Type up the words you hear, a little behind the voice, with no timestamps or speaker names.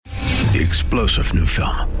The explosive new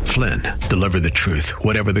film, Flynn, deliver the truth,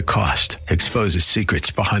 whatever the cost, exposes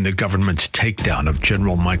secrets behind the government's takedown of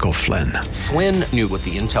General Michael Flynn. Flynn knew what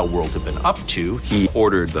the intel world had been up to. He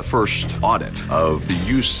ordered the first audit of the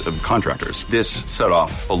use of contractors. This set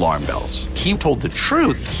off alarm bells. He told the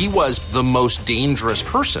truth. He was the most dangerous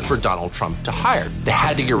person for Donald Trump to hire. They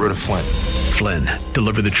had to get rid of Flynn. Flynn,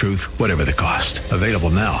 deliver the truth, whatever the cost. Available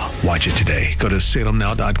now. Watch it today. Go to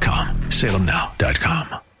salemnow.com.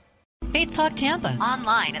 salemnow.com. Faith Talk Tampa.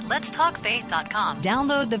 Online at letstalkfaith.com.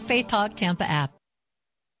 Download the Faith Talk Tampa app.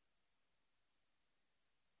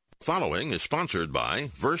 Following is sponsored by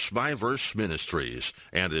Verse Ministries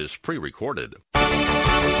and is pre-recorded.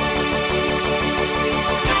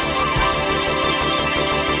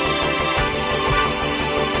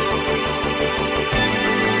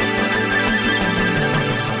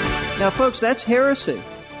 Now, folks, that's heresy.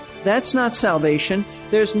 That's not salvation.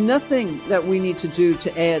 There's nothing that we need to do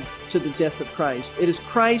to add to the death of Christ. It is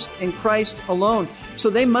Christ and Christ alone. So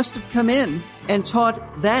they must have come in and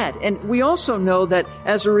taught that. And we also know that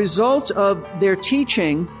as a result of their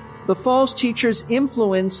teaching, the false teachers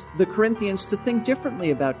influenced the Corinthians to think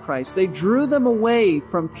differently about Christ. They drew them away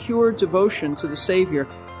from pure devotion to the Savior.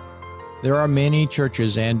 There are many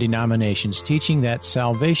churches and denominations teaching that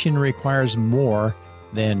salvation requires more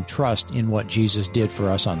than trust in what Jesus did for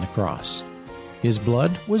us on the cross. His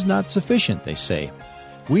blood was not sufficient, they say.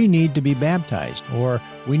 We need to be baptized, or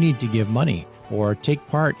we need to give money, or take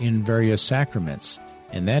part in various sacraments,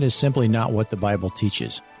 and that is simply not what the Bible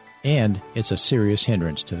teaches, and it's a serious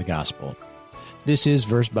hindrance to the gospel. This is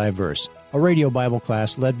Verse by Verse, a radio Bible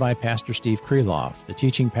class led by Pastor Steve Kreloff, the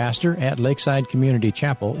teaching pastor at Lakeside Community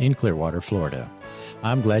Chapel in Clearwater, Florida.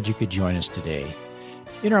 I'm glad you could join us today.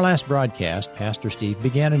 In our last broadcast, Pastor Steve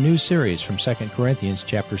began a new series from 2 Corinthians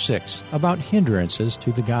chapter 6 about hindrances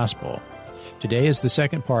to the gospel. Today is the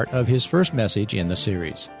second part of his first message in the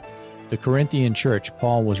series. The Corinthian church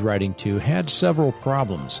Paul was writing to had several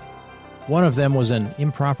problems. One of them was an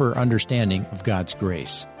improper understanding of God's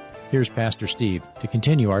grace. Here's Pastor Steve to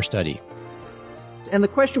continue our study. And the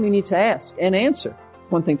question we need to ask and answer.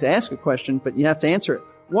 One thing to ask a question, but you have to answer it.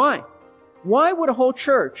 Why? Why would a whole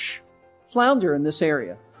church flounder in this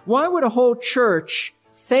area? Why would a whole church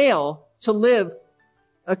fail to live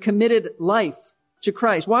a committed life to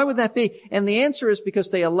Christ? Why would that be? And the answer is because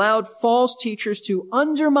they allowed false teachers to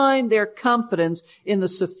undermine their confidence in the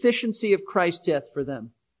sufficiency of Christ's death for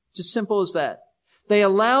them. It's as simple as that. They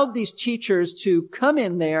allowed these teachers to come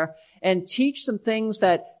in there and teach some things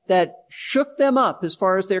that shook them up as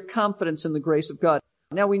far as their confidence in the grace of God.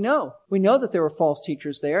 Now we know that there were false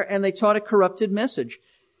teachers there, and they taught a corrupted message.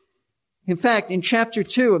 In fact, in chapter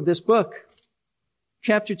 2 of this book,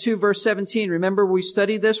 chapter 2, verse 17, remember we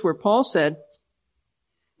studied this where Paul said,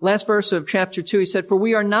 last verse of chapter 2, he said, "For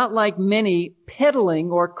we are not like many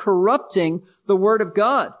peddling or corrupting the word of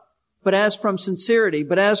God, but as from sincerity,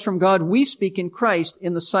 but as from God, we speak in Christ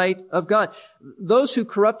in the sight of God." Those who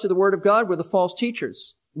corrupted the word of God were the false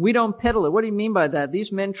teachers. We don't peddle it. What do you mean by that?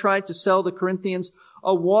 These men tried to sell the Corinthians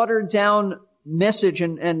a watered down message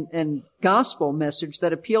and gospel message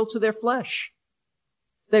that appealed to their flesh.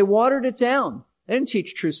 They watered it down. They didn't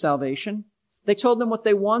teach true salvation. They told them what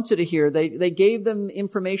they wanted to hear. They gave them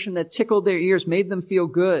information that tickled their ears, made them feel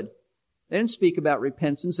good. They didn't speak about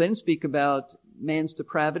repentance. They didn't speak about man's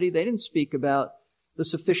depravity. They didn't speak about the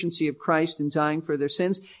sufficiency of Christ in dying for their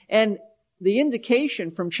sins. And the indication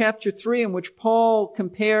from chapter 3 in which Paul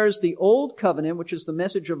compares the old covenant, which is the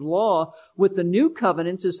message of law, with the new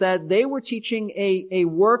covenant is that they were teaching a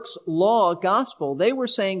works law gospel. They were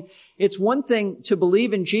saying it's one thing to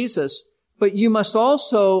believe in Jesus, but you must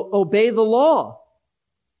also obey the law.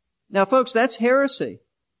 Now, folks, that's heresy.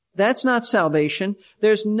 That's not salvation.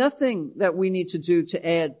 There's nothing that we need to do to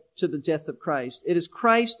add to the death of Christ. It is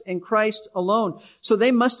Christ and Christ alone. So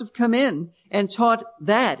they must have come in and taught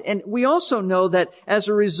that. And we also know that as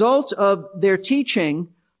a result of their teaching,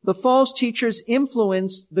 the false teachers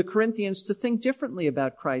influenced the Corinthians to think differently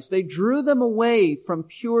about Christ. They drew them away from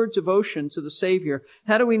pure devotion to the Savior.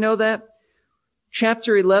 How do we know that?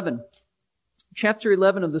 Chapter 11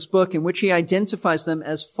 of this book, in which he identifies them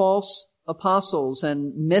as false apostles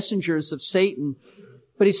and messengers of Satan.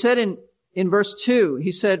 But he said in verse 2,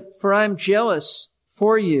 he said, "For I am jealous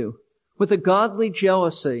for you with a godly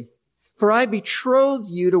jealousy. For I betrothed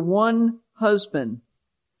you to one husband,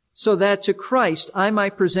 so that to Christ I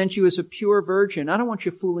might present you as a pure virgin." I don't want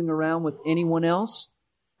you fooling around with anyone else.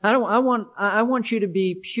 I want you to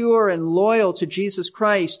be pure and loyal to Jesus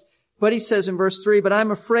Christ. But he says in verse 3, "But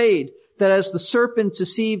I'm afraid that as the serpent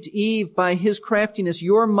deceived Eve by his craftiness,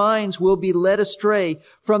 your minds will be led astray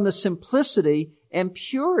from the simplicity and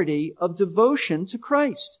purity of devotion to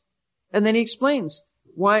Christ. And then he explains,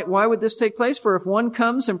 why would this take place? For if one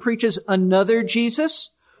comes and preaches another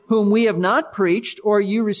Jesus, whom we have not preached, or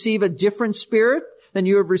you receive a different spirit than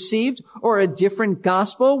you have received, or a different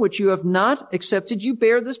gospel which you have not accepted, you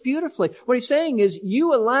bear this beautifully. What he's saying is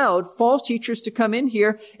you allowed false teachers to come in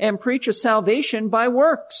here and preach a salvation by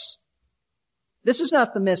works. This is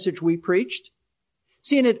not the message we preached.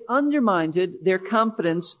 See, and it undermined their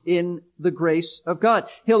confidence in the grace of God.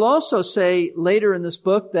 He'll also say later in this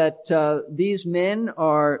book that these men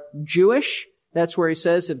are Jewish. That's where he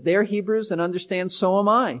says, if they're Hebrews, then understand, so am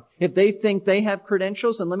I. If they think they have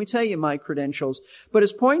credentials, then let me tell you my credentials. But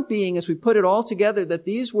his point being, as we put it all together, that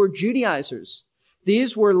these were Judaizers.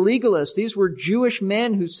 These were legalists. These were Jewish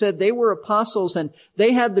men who said they were apostles and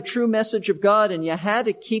they had the true message of God, and you had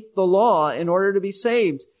to keep the law in order to be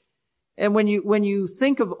saved. And when you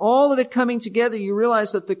think of all of it coming together, you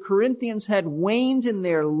realize that the Corinthians had waned in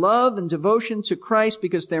their love and devotion to Christ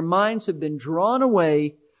because their minds had been drawn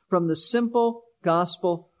away from the simple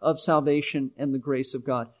gospel of salvation and the grace of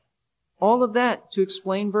God. All of that to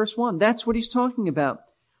explain verse 1. That's what he's talking about.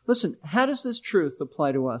 Listen, how does this truth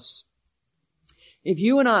apply to us? If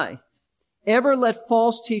you and I ever let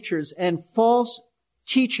false teachers and false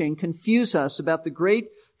teaching confuse us about the great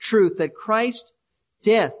truth that Christ's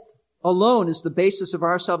death alone is the basis of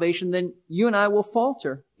our salvation, then you and I will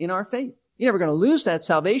falter in our faith. You're never going to lose that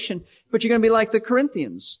salvation, but you're going to be like the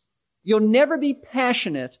Corinthians. You'll never be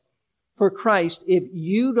passionate for Christ if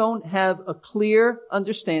you don't have a clear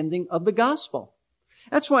understanding of the gospel.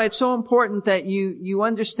 That's why it's so important that you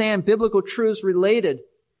understand biblical truths related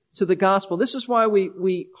to the gospel. This is why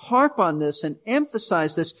we harp on this and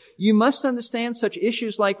emphasize this. You must understand such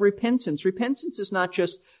issues like repentance. Repentance is not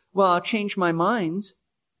just, well, I'll change my mind.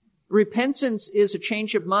 Repentance is a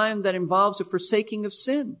change of mind that involves a forsaking of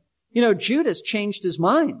sin. You know, Judas changed his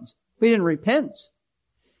mind, but he didn't repent.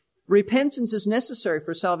 Repentance is necessary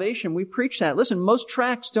for salvation. We preach that. Listen, most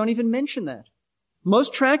tracts don't even mention that.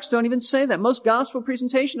 Most tracts don't even say that. Most gospel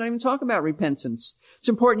presentations don't even talk about repentance. It's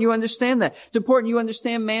important you understand that. It's important you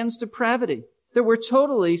understand man's depravity, that we're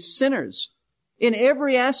totally sinners in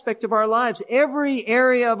every aspect of our lives. Every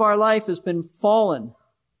area of our life has been fallen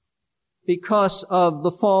because of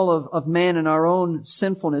the fall of man and our own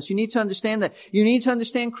sinfulness. You need to understand that. You need to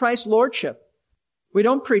understand Christ's lordship. We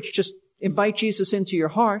don't preach just invite Jesus into your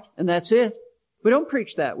heart, and that's it. We don't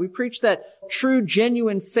preach that. We preach that true,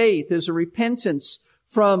 genuine faith is a repentance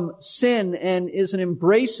from sin and is an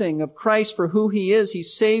embracing of Christ for who he is.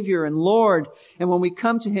 He's Savior and Lord. And when we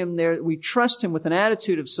come to him there, we trust him with an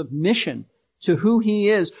attitude of submission to who he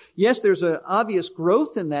is. Yes, there's an obvious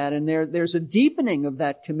growth in that, and there's a deepening of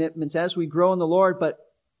that commitment as we grow in the Lord, but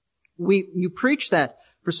you preach that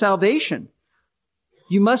for salvation.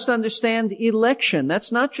 You must understand election.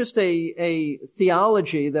 That's not just a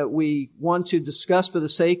theology that we want to discuss for the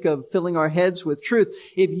sake of filling our heads with truth.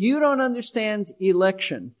 If you don't understand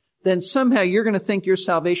election, then somehow you're going to think your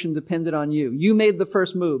salvation depended on you. You made the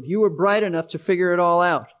first move. You were bright enough to figure it all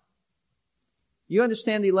out. You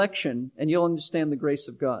understand election, and you'll understand the grace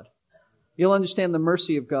of God. You'll understand the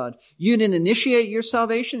mercy of God. You didn't initiate your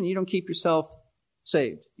salvation, and you don't keep yourself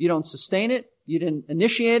saved. You don't sustain it. You didn't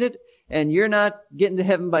initiate it. And you're not getting to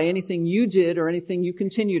heaven by anything you did or anything you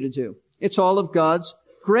continue to do. It's all of God's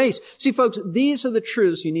grace. See, folks, these are the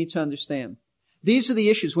truths you need to understand. These are the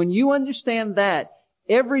issues. When you understand that,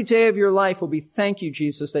 every day of your life will be, thank you,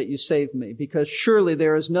 Jesus, that you saved me, because surely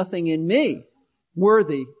there is nothing in me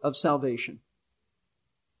worthy of salvation.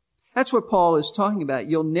 That's what Paul is talking about.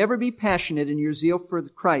 You'll never be passionate in your zeal for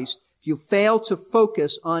Christ if you fail to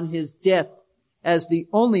focus on his death as the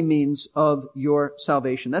only means of your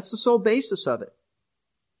salvation. That's the sole basis of it.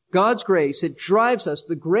 God's grace, it drives us,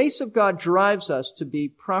 the grace of God drives us to be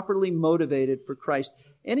properly motivated for Christ.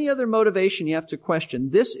 Any other motivation you have to question.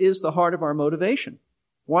 This is the heart of our motivation.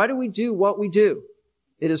 Why do we do what we do?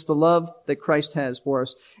 It is the love that Christ has for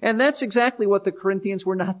us. And that's exactly what the Corinthians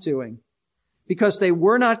were not doing, because they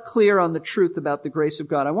were not clear on the truth about the grace of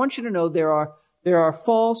God. I want you to know there are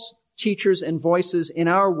false teachers and voices in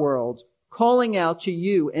our world calling out to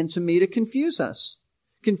you and to me to confuse us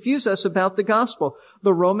about the gospel.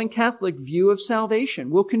 The Roman Catholic view of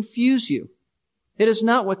salvation will confuse you. It is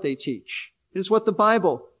not what they teach. It is what the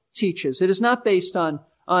Bible teaches. It is not based on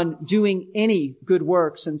doing any good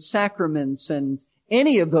works and sacraments and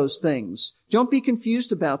any of those things. Don't be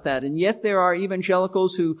confused about that. And yet there are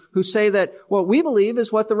evangelicals who say that what we believe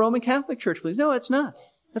is what the Roman Catholic Church believes. No, it's not.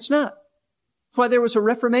 That's not. That's why there was a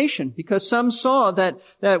Reformation, because some saw that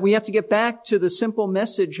we have to get back to the simple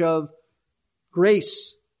message of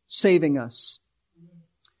grace saving us.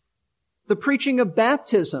 The preaching of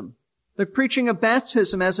baptism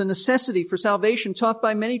as a necessity for salvation taught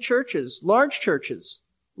by many churches, large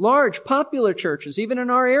popular churches, even in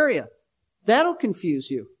our area. That'll confuse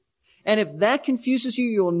you. And if that confuses you,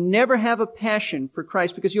 you'll never have a passion for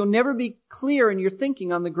Christ because you'll never be clear in your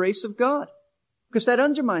thinking on the grace of God, because that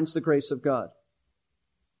undermines the grace of God.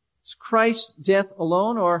 Is Christ's death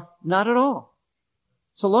alone or not at all?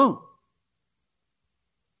 It's alone.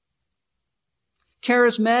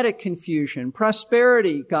 Charismatic confusion,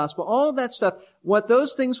 prosperity gospel, all that stuff, what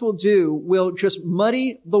those things will do will just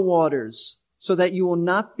muddy the waters so that you will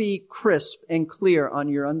not be crisp and clear on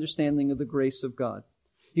your understanding of the grace of God.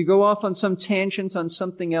 You go off on some tangent on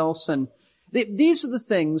something else, and these are the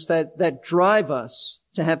things that drive us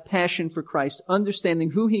to have passion for Christ,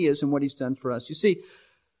 understanding who He is and what He's done for us. You see,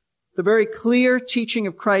 the very clear teaching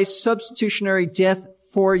of Christ's substitutionary death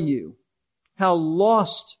for you, how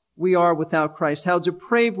lost we are without Christ, how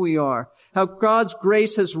depraved we are, how God's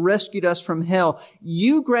grace has rescued us from hell.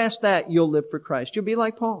 You grasp that, you'll live for Christ. You'll be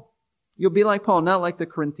like Paul. You'll be like Paul, not like the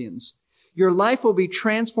Corinthians. Your life will be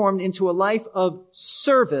transformed into a life of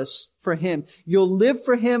service for Him. You'll live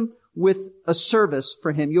for Him with a service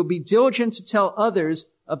for Him. You'll be diligent to tell others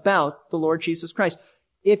about the Lord Jesus Christ.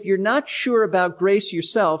 If you're not sure about grace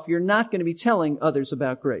yourself, you're not going to be telling others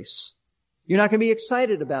about grace. You're not going to be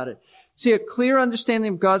excited about it. See, a clear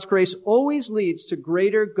understanding of God's grace always leads to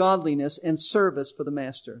greater godliness and service for the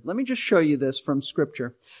Master. Let me just show you this from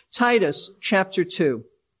Scripture. Titus chapter 2.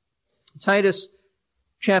 Titus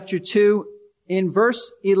chapter 2, in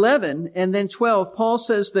verse 11 and then 12, Paul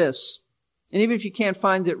says this, and even if you can't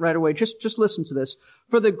find it right away, just listen to this.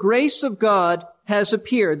 For the grace of God has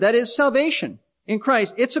appeared, that is salvation in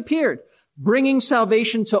Christ. It's appeared, bringing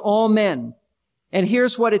salvation to all men. And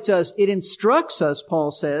here's what it does. It instructs us,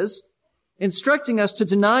 Paul says, instructing us to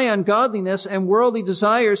deny ungodliness and worldly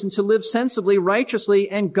desires and to live sensibly, righteously,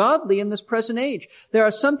 and godly in this present age. There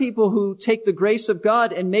are some people who take the grace of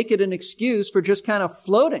God and make it an excuse for just kind of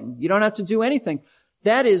floating. You don't have to do anything.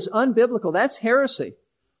 That is unbiblical. That's heresy.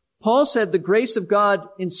 Paul said the grace of God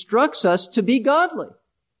instructs us to be godly.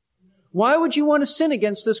 Why would you want to sin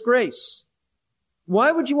against this grace?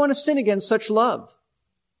 Why would you want to sin against such love?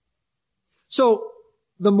 So,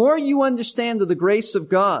 the more you understand of the grace of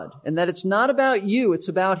God and that it's not about you, it's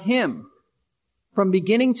about Him from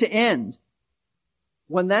beginning to end,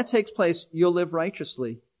 when that takes place, you'll live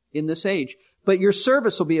righteously in this age. But your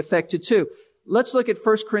service will be affected too. Let's look at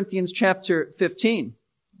 1 Corinthians chapter 15,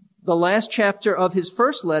 the last chapter of his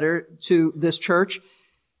first letter to this church.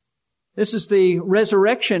 This is the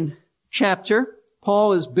resurrection chapter.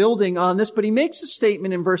 Paul is building on this, but he makes a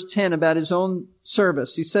statement in verse 10 about his own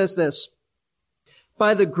service. He says this,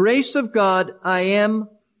 by the grace of God, I am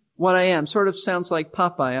what I am. Sort of sounds like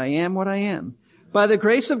Popeye. I am what I am. By the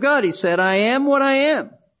grace of God, he said, I am what I am.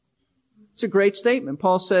 It's a great statement.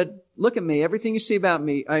 Paul said, look at me. Everything you see about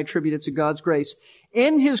me, I attribute it to God's grace.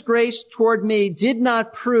 And His grace toward me did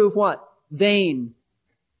not prove what? Vain.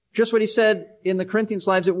 Just what he said in the Corinthians'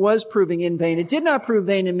 lives, it was proving in vain. It did not prove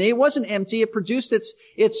vain in me. It wasn't empty. It produced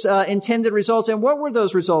its intended results. And what were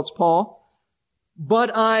those results, Paul?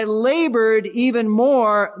 But I labored even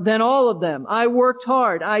more than all of them. I worked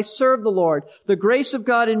hard. I served the Lord. The grace of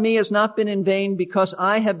God in me has not been in vain because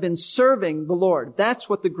I have been serving the Lord. That's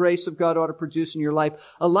what the grace of God ought to produce in your life.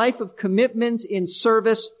 A life of commitment in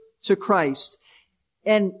service to Christ.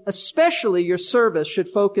 And especially your service should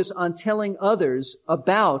focus on telling others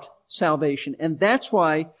about salvation. And that's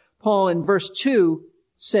why Paul in verse 2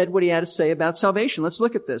 said what he had to say about salvation. Let's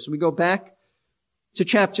look at this. We go back to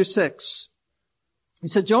chapter 6. He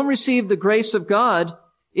said, don't receive the grace of God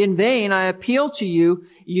in vain. I appeal to you.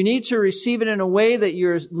 You need to receive it in a way that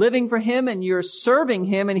you're living for Him and you're serving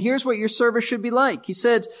Him. And here's what your service should be like. He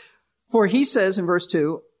said, for he says in verse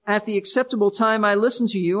 2, at the acceptable time I listened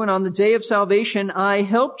to you, and on the day of salvation I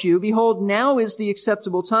helped you. Behold, now is the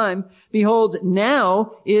acceptable time. Behold,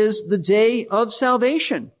 now is the day of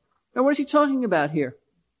salvation. Now, what is he talking about here?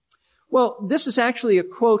 Well, this is actually a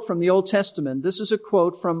quote from the Old Testament. This is a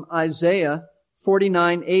quote from Isaiah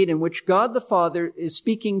 49:8, in which God the Father is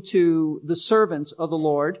speaking to the servants of the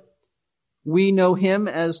Lord. We know Him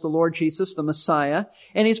as the Lord Jesus, the Messiah,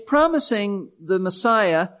 and He's promising the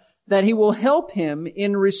Messiah that He will help Him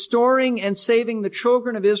in restoring and saving the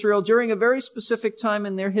children of Israel during a very specific time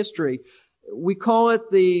in their history. We call it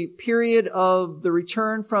the period of the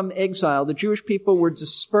return from exile. The Jewish people were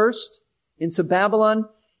dispersed into Babylon,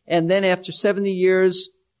 and then after 70 years,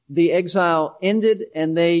 the exile ended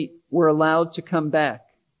and they were allowed to come back.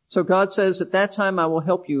 So God says, at that time I will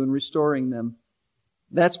help you in restoring them.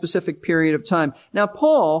 That specific period of time. Now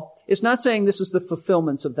Paul is not saying this is the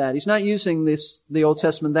fulfillment of that. He's not using the Old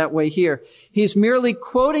Testament that way here. He's merely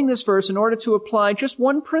quoting this verse in order to apply just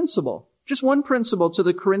one principle to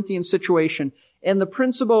the Corinthian situation. And the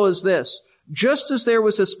principle is this: just as there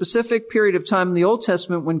was a specific period of time in the Old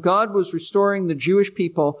Testament when God was restoring the Jewish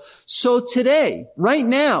people, so today, right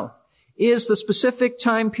now, is the specific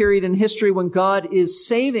time period in history when God is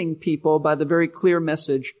saving people by the very clear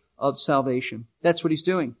message of salvation. That's what he's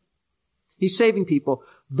doing. He's saving people.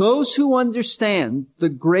 Those who understand the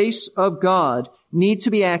grace of God need to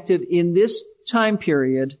be active in this time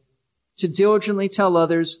period to diligently tell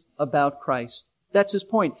others about Christ. That's his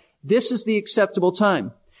point. This is the acceptable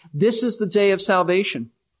time. This is the day of salvation.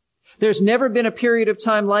 There's never been a period of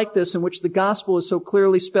time like this in which the gospel is so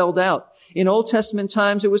clearly spelled out. In Old Testament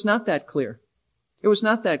times, it was not that clear. It was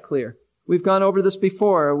not that clear. We've gone over this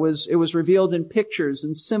before. It was revealed in pictures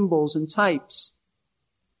and symbols and types.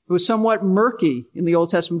 It was somewhat murky in the Old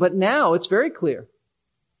Testament, but now it's very clear.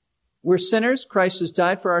 We're sinners. Christ has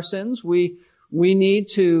died for our sins. We need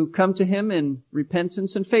to come to him in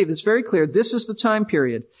repentance and faith. It's very clear. This is the time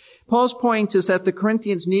period. Paul's point is that the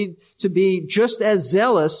Corinthians need to be just as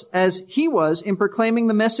zealous as he was in proclaiming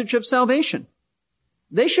the message of salvation.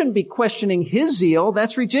 They shouldn't be questioning his zeal.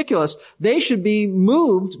 That's ridiculous. They should be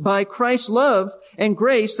moved by Christ's love and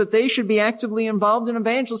grace, that they should be actively involved in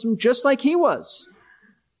evangelism just like he was.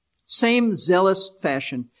 Same zealous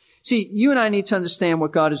fashion. See, you and I need to understand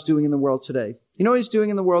what God is doing in the world today. You know what he's doing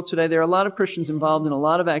in the world today? There are a lot of Christians involved in a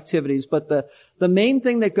lot of activities, but the main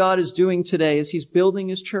thing that God is doing today is he's building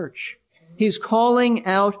his church. He's calling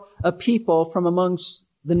out a people from amongst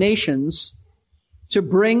the nations to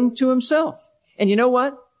bring to himself. And you know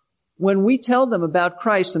what? When we tell them about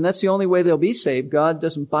Christ, and that's the only way they'll be saved, God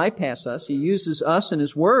doesn't bypass us. He uses us and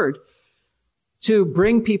his word to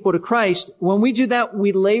bring people to Christ. When we do that,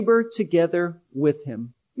 we labor together with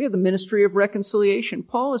him. We have the ministry of reconciliation.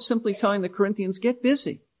 Paul is simply telling the Corinthians, get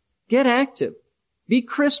busy, get active, be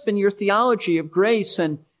crisp in your theology of grace,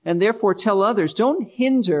 and therefore tell others. Don't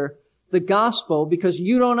hinder the gospel because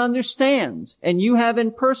you don't understand and you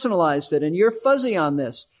haven't personalized it and you're fuzzy on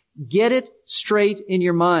this. Get it straight in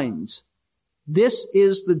your minds. This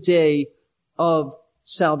is the day of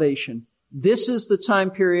salvation. This is the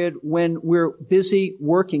time period when we're busy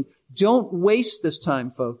working. Don't waste this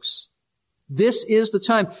time, folks. This is the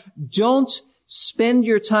time. Don't spend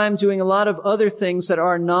your time doing a lot of other things that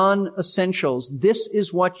are non-essentials. This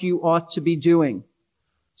is what you ought to be doing.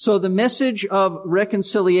 So the message of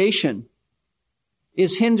reconciliation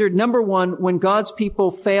is hindered, number one, when God's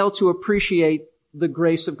people fail to appreciate the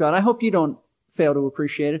grace of God. I hope you don't fail to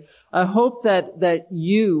appreciate it. I hope that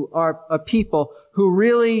you are a people who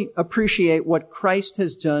really appreciate what Christ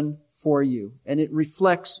has done for you, and it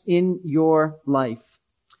reflects in your life.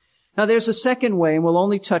 Now, there's a second way, and we'll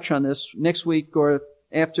only touch on this next week or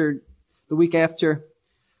after the week after.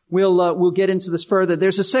 We'll get into this further.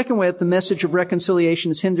 There's a second way that the message of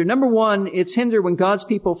reconciliation is hindered. Number one, it's hindered when God's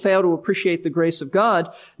people fail to appreciate the grace of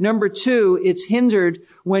God. Number two, it's hindered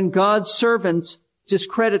when God's servant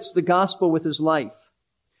discredits the gospel with his life.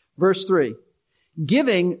 Verse 3,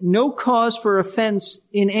 giving no cause for offense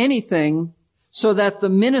in anything so that the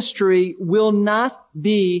ministry will not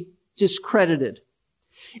be discredited.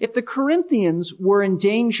 If the Corinthians were in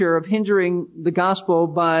danger of hindering the gospel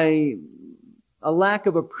by a lack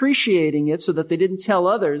of appreciating it so that they didn't tell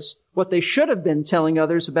others what they should have been telling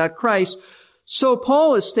others about Christ, so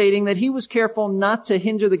Paul is stating that he was careful not to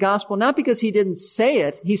hinder the gospel, not because he didn't say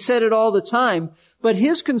it, he said it all the time, but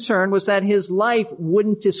his concern was that his life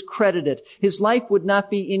wouldn't discredit it. His life would not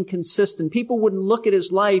be inconsistent. People wouldn't look at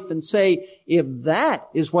his life and say, if that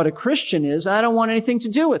is what a Christian is, I don't want anything to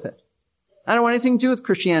do with it. I don't want anything to do with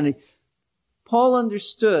Christianity. Paul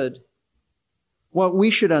understood what we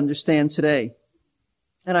should understand today.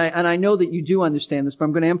 And I know that you do understand this, but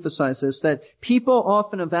I'm going to emphasize this, that people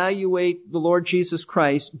often evaluate the Lord Jesus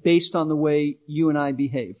Christ based on the way you and I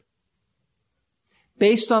behave.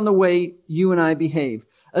 Based on the way you and I behave,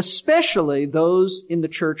 especially those in the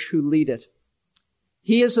church who lead it.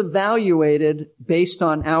 He is evaluated based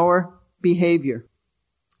on our behavior.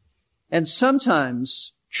 And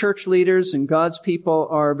sometimes church leaders and God's people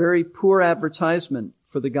are a very poor advertisement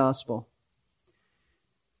for the gospel.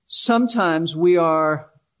 Sometimes we are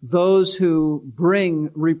those who bring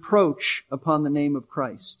reproach upon the name of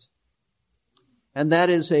Christ. And that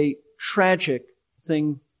is a tragic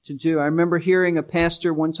thing to do. I remember hearing a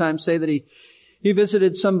pastor one time say that he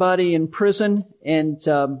visited somebody in prison, and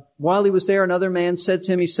while he was there, another man said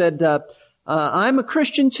to him, he said, I'm a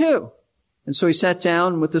Christian too. And so he sat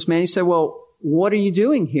down with this man. He said, well, what are you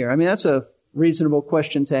doing here? I mean, that's a reasonable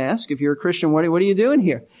question to ask. If you're a Christian, what are you doing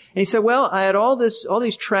here? And he said, well, I had all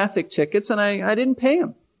these traffic tickets and I didn't pay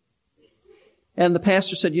them. And the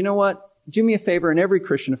pastor said, you know what? Do me a favor, and every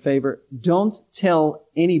Christian a favor. Don't tell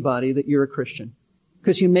anybody that you're a Christian,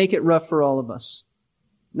 because you make it rough for all of us.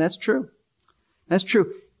 And that's true. That's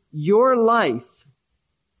true. Your life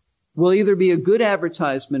will either be a good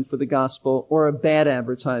advertisement for the gospel or a bad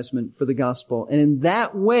advertisement for the gospel. And in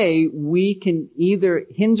that way, we can either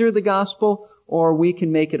hinder the gospel or we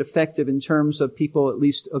can make it effective in terms of people at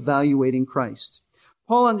least evaluating Christ.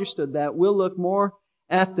 Paul understood that. We'll look more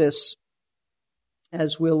at this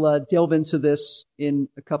as we'll delve into this in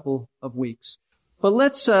a couple of weeks. But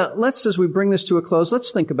let's, as we bring this to a close,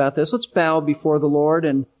 let's think about this. Let's bow before the Lord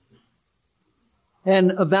and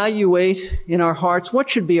evaluate in our hearts what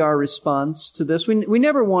should be our response to this. We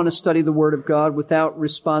never want to study the Word of God without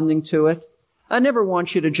responding to it. I never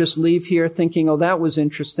want you to just leave here thinking, oh, that was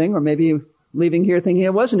interesting, or maybe leaving here thinking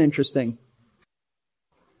it wasn't interesting.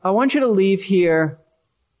 I want you to leave here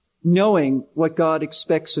knowing what God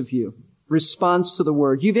expects of you. Response to the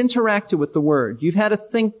Word. You've interacted with the Word. You've had to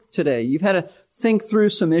think today. You've had to think through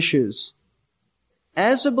some issues.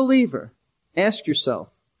 As a believer, ask yourself,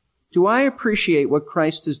 do I appreciate what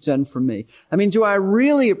Christ has done for me? I mean, do I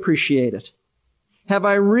really appreciate it? Have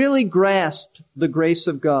I really grasped the grace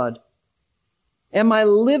of God? Am I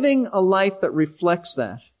living a life that reflects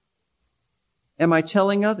that? Am I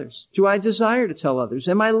telling others? Do I desire to tell others?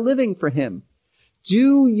 Am I living for Him?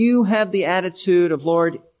 Do you have the attitude of,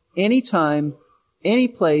 Lord, anytime, any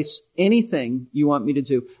place, anything you want me to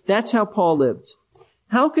do? That's how Paul lived.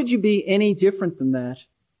 How could you be any different than that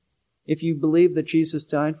if you believe that Jesus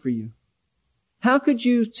died for you? How could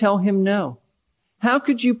you tell Him no? How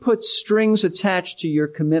could you put strings attached to your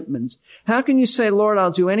commitments? How can you say, Lord,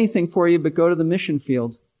 I'll do anything for you but go to the mission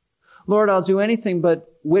field? Lord, I'll do anything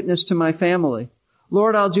but witness to my family.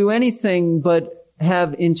 Lord, I'll do anything but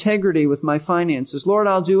have integrity with my finances. Lord,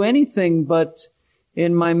 I'll do anything but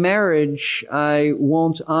in my marriage, I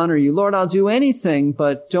won't honor you. Lord, I'll do anything,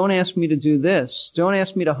 but don't ask me to do this. Don't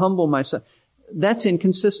ask me to humble myself. That's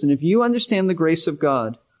inconsistent. If you understand the grace of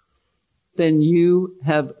God, then you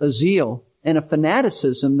have a zeal and a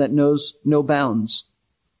fanaticism that knows no bounds.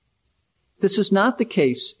 This is not the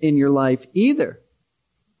case in your life either.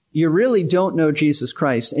 You really don't know Jesus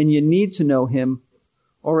Christ, and you need to know Him,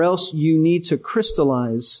 or else you need to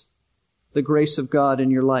crystallize the grace of God in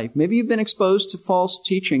your life. Maybe you've been exposed to false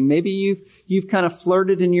teaching. Maybe you've kind of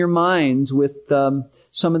flirted in your mind with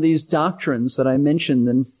some of these doctrines that I mentioned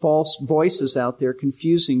and false voices out there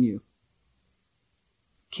confusing you.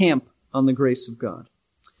 Camp on the grace of God.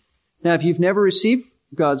 Now, if you've never received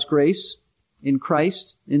God's grace in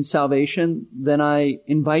Christ, in salvation, then I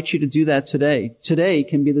invite you to do that today. Today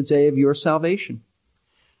can be the day of your salvation.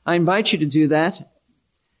 I invite you to do that.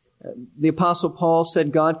 The Apostle Paul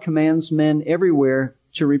said God commands men everywhere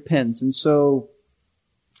to repent. And so,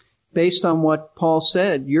 based on what Paul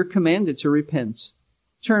said, you're commanded to repent.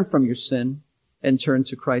 Turn from your sin and turn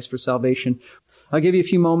to Christ for salvation. I'll give you a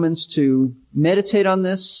few moments to meditate on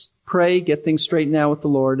this, pray, get things straightened out with the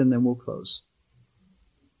Lord, and then we'll close.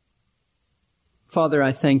 Father,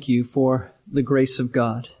 I thank you for the grace of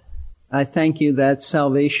God. I thank you that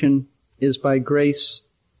salvation is by grace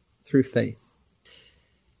through faith.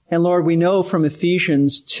 And Lord, we know from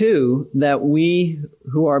Ephesians 2 that we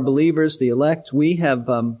who are believers, the elect, we have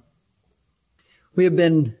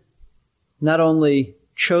been not only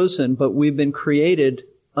chosen, but we've been created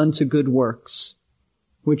unto good works,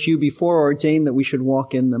 which you before ordained that we should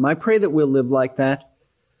walk in them. I pray that we'll live like that.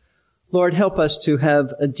 Lord, help us to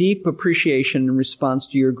have a deep appreciation in response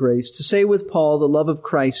to your grace. To say with Paul, the love of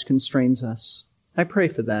Christ constrains us. I pray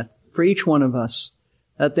for that, for each one of us,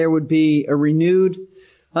 that there would be a renewed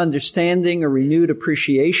understanding, a renewed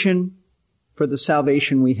appreciation for the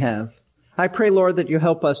salvation we have. I pray, Lord, that you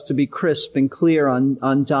help us to be crisp and clear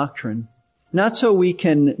on doctrine, not so we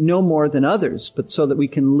can know more than others, but so that we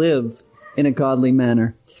can live in a godly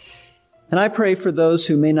manner. And I pray for those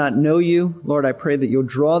who may not know you, Lord, I pray that you'll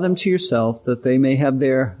draw them to yourself, that they may have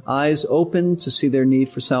their eyes open to see their need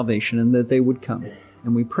for salvation, and that they would come.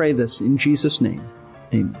 And we pray this in Jesus' name.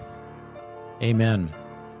 Amen. Amen.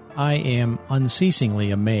 I am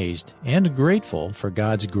unceasingly amazed and grateful for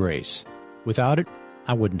God's grace. Without it,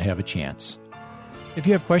 I wouldn't have a chance. If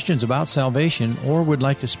you have questions about salvation or would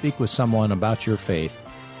like to speak with someone about your faith,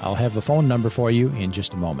 I'll have a phone number for you in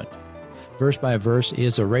just a moment. Verse by Verse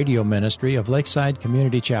is a radio ministry of Lakeside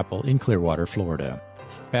Community Chapel in Clearwater, Florida.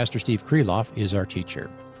 Pastor Steve Kreloff is our teacher.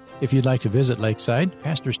 If you'd like to visit Lakeside,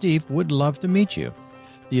 Pastor Steve would love to meet you.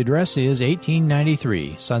 The address is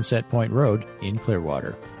 1893 Sunset Point Road in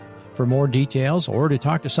Clearwater. For more details or to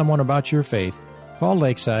talk to someone about your faith, call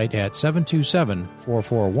Lakeside at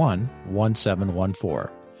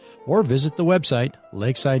 727-441-1714 or visit the website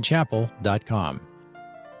lakesidechapel.com.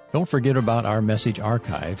 Don't forget about our message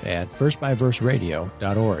archive at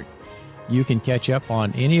versebyverseradio.org. You can catch up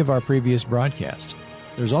on any of our previous broadcasts.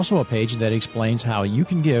 There's also a page that explains how you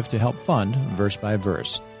can give to help fund Verse by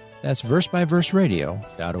Verse. That's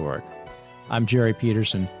versebyverseradio.org. I'm Jerry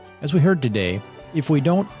Peterson. As we heard today, if we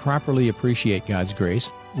don't properly appreciate God's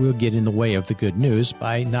grace, we'll get in the way of the good news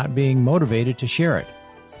by not being motivated to share it.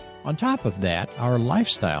 On top of that, our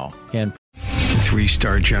lifestyle can...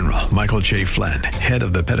 3-star General Michael J. Flynn, head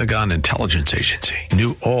of the Pentagon Intelligence Agency,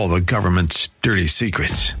 knew all the government's dirty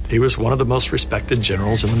secrets. He was one of the most respected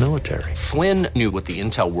generals in the military. Flynn knew what the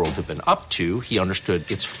intel world had been up to. He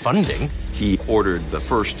understood its funding. He ordered the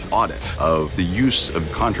first audit of the use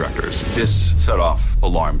of contractors. This set off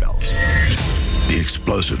alarm bells. The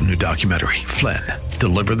explosive new documentary, Flynn,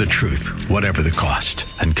 Deliver the Truth, Whatever the Cost,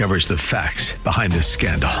 uncovers the facts behind this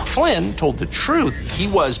scandal. Flynn told the truth. He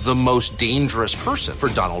was the most dangerous person for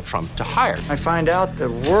Donald Trump to hire. I find out the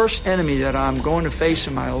worst enemy that I'm going to face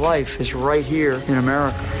in my life is right here in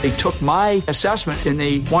America. They took my assessment and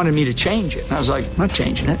they wanted me to change it. And I was like, I'm not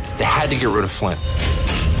changing it. They had to get rid of Flynn.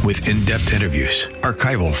 With in-depth interviews,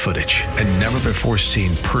 archival footage, and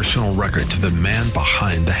never-before-seen personal records of the man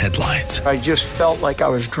behind the headlines. I just felt like I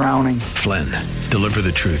was drowning. Flynn, Deliver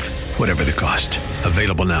the Truth, Whatever the Cost.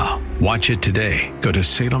 Available now. Watch it today. Go to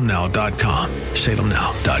salemnow.com.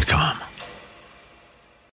 salemnow.com.